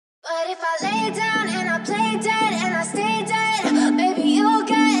if I lay down and I play dead and I stay dead, maybe you'll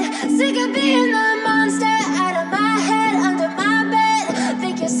get sick of being the monster out of my head, under my bed.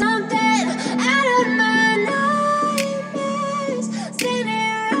 Think you're something out of my nightmares,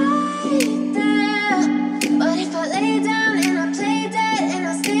 standing right there. But if I lay down and I play dead and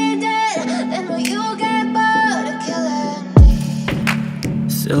I stay dead, then will you get bored of killing me?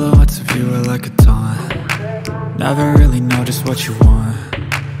 Silhouettes of you are like a taunt. Never really know just what you want.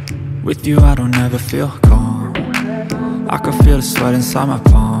 With you I don't ever feel calm. I can feel the sweat inside my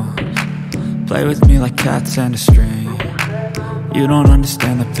palms. Play with me like cats and a string. You don't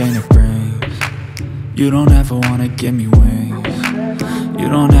understand the pain it brings. You don't ever wanna give me wings. You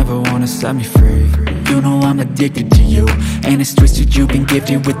don't ever wanna set me free. You know I'm addicted to you, and it's twisted, you've been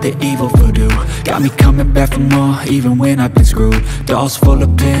gifted with the evil voodoo. Got me coming back for more, even when I've been screwed. Dolls full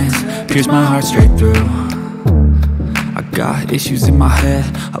of pins, pierce my heart straight through. I got issues in my head,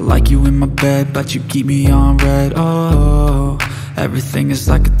 I like you in my bed, but you keep me on red. Oh, everything is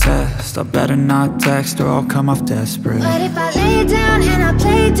like a test. I better not text or I'll come off desperate. But if I lay down and I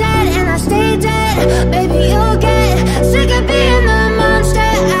play dead and I stay dead, maybe you'll get sick of being the monster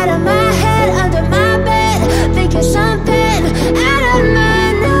out of my head, under my bed. Think you're something out of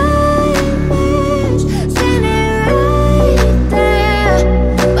my nightmares, standing right there.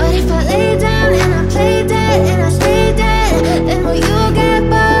 But if I lay down and I play dead and I stay dead, then will you get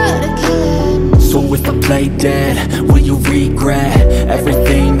bored of killing me? So if I play dead, will you regret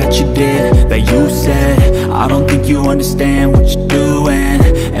everything that you did, that you said? I don't think you understand what you're doing,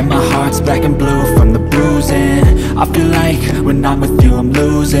 and my heart's black and blue from the bruising. I feel like when I'm with you I'm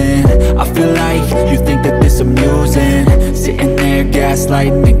losing. I feel like you think that this amusing, sitting there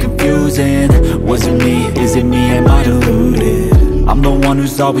gaslighting and confusing. Was it me? Is it me? Am I deluded? I'm the one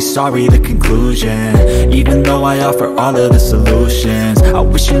who's always sorry, the conclusion, even though I offer all of the solutions. I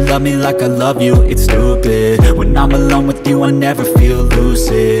wish you loved me like I love you, it's stupid. When I'm alone with you I never feel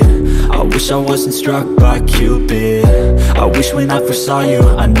lucid. I wish I wasn't struck by Cupid. I wish when I first saw you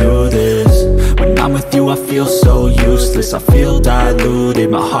I knew this. When I'm with you I feel so useless, I feel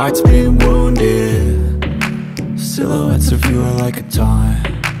diluted, my heart's been wounded. Silhouettes of you are like a taunt.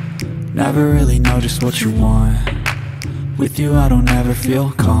 Never really know just what you want. With you I don't ever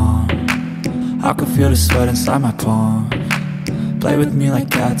feel calm. I can feel the sweat inside my palms. Play with me like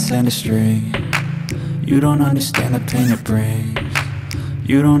cats and a string. You don't understand the pain it brings.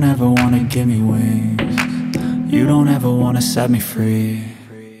 You don't ever wanna give me wings. You don't ever wanna set me free.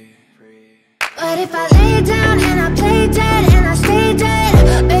 But if I lay down and I play dead and I stay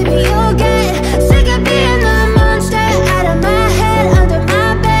dead, maybe you'll get sick of being the monster out of my head, under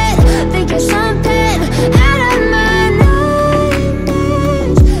my bed. Think you're something out of my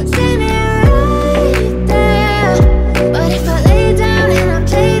nightmares, standing right there. But if I lay down and I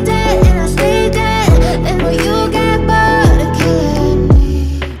play dead and I stay dead, then will you get bored of killing me?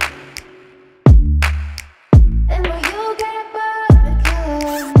 Then will you get bored of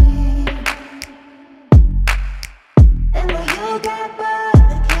killing me? And will you get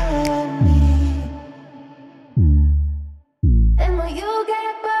bored of killing me? And will you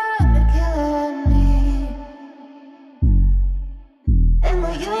get bored of killing me? And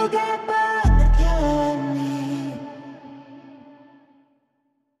will you get bored of killing me?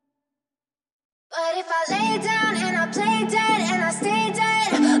 But if I lay down and I play dead and I stay dead,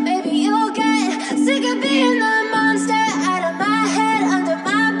 maybe you'll get sick of being the monster out of my head, under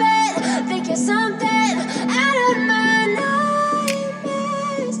my bed. Think you're something out of my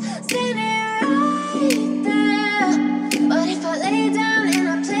nightmares, standing right there. But if I lay down and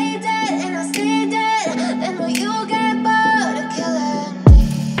I play dead and I stay dead, then will you get bored of killing me?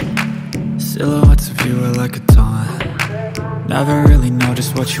 Silhouettes of you are like a taunt. Never really know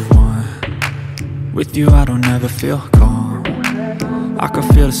just what you want. With you I don't ever feel calm. I can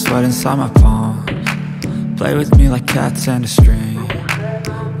feel the sweat inside my palms. Play with me like cats and a string.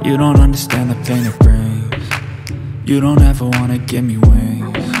 You don't understand the pain it brings. You don't ever wanna give me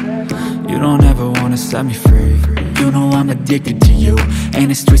wings. You don't ever wanna set me free. You know I'm addicted to you, and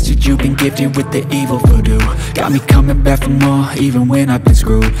it's twisted, you've been gifted with the evil voodoo. Got me coming back for more, even when I've been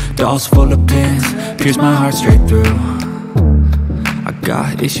screwed. Dolls full of pins, pierce my heart straight through. I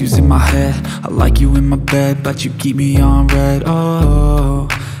got issues in my head, I like you in my bed, but you keep me on red. Oh,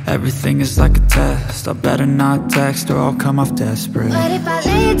 everything is like a test. I better not text or I'll come off desperate. But if I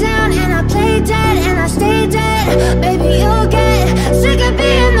lay down and I play dead and I stay dead, maybe you'll get sick of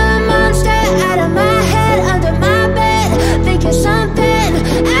being the monster out of my head, under my bed. Think you're something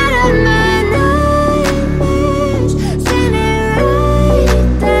out of my nightmares, standing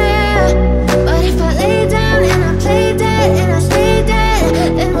right there. But if I lay down and I play dead and I stay dead,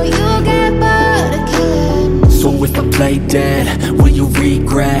 then will you get play dead? Will you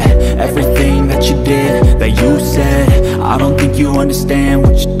regret everything that you did, that you said? I don't think you understand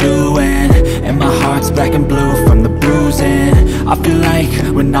what you're doing, and my heart's black and blue from the bruising. I feel like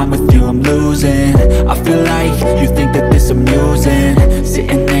when I'm with you I'm losing. I feel like you think that this amusing,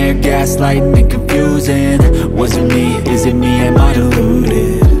 sitting there gaslighting and confusing. Was it me? Is it me? Am I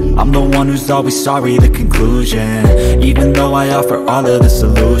deluded? I'm the one who's always sorry, the conclusion, even though I offer all of the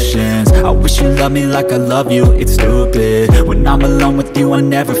solutions. I wish you loved me like I love you, it's stupid. When I'm alone with you I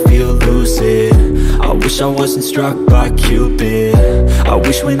never feel lucid. I wish I wasn't struck by Cupid. I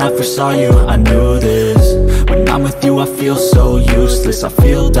wish when I first saw you I knew this. When I'm with you I feel so useless, I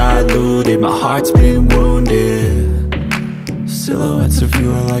feel diluted, my heart's been wounded. Silhouettes of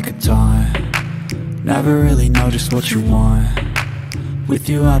you are like a taunt, never really know just what you want. With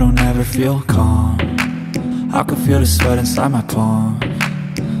you I don't ever feel calm, I can feel the sweat inside my palm.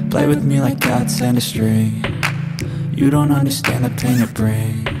 Play with me like cats and a string, you don't understand the pain it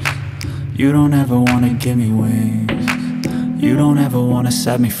brings. You don't ever wanna give me wings, you don't ever wanna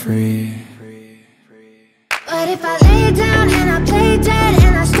set me free. But if I lay down and I play dead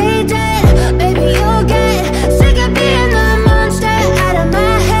and I stay dead, baby you'll get sick of being the monster out of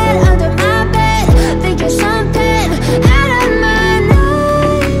my head, under my bed. Think you're something out of my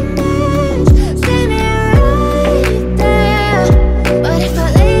nightmares, see me right there. But if I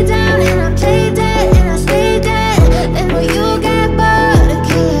lay down and I play dead and I stay dead, then will you get bored of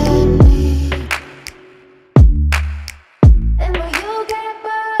killing me? Then will you get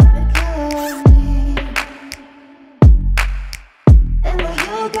bored of killing me? And will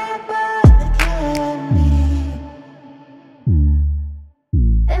you get bored of killing me?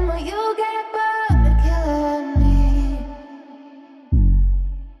 And will you get bored of killing me?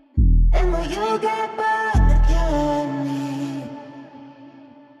 And will you get bored of killing me?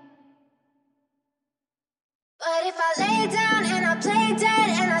 But if I lay down and I play dead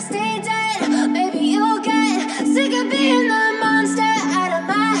and I stay dead, baby you'll get sick of being the monster out of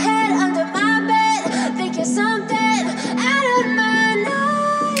my head, under my bed. Think you're something out of my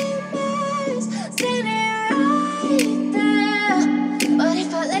nightmares, see me right there. But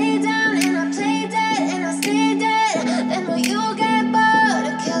if I lay down and I play dead and I stay dead, then will you get bored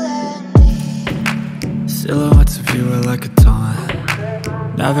of killing me? Silhouettes of you are like a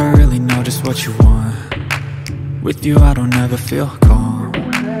taunt, never really know just what you want. With you I don't ever feel calm,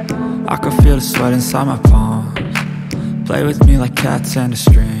 I can feel the sweat inside my palms. Play with me like cats and a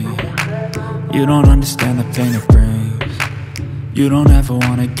string, you don't understand the pain it brings. You don't ever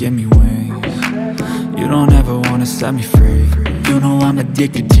wanna give me wings, you don't ever wanna set me free. You know I'm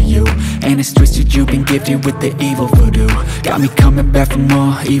addicted to you, and it's twisted, you've been gifted with the evil voodoo. Got me coming back for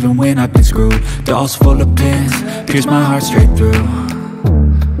more, even when I've been screwed. Dolls full of pins, pierce my heart straight through.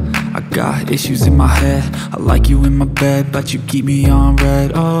 I got issues in my head, I like you in my bed, but you keep me on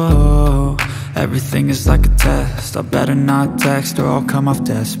red. Oh, everything is like a test, I better not text or I'll come off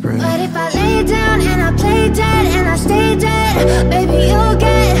desperate. But if I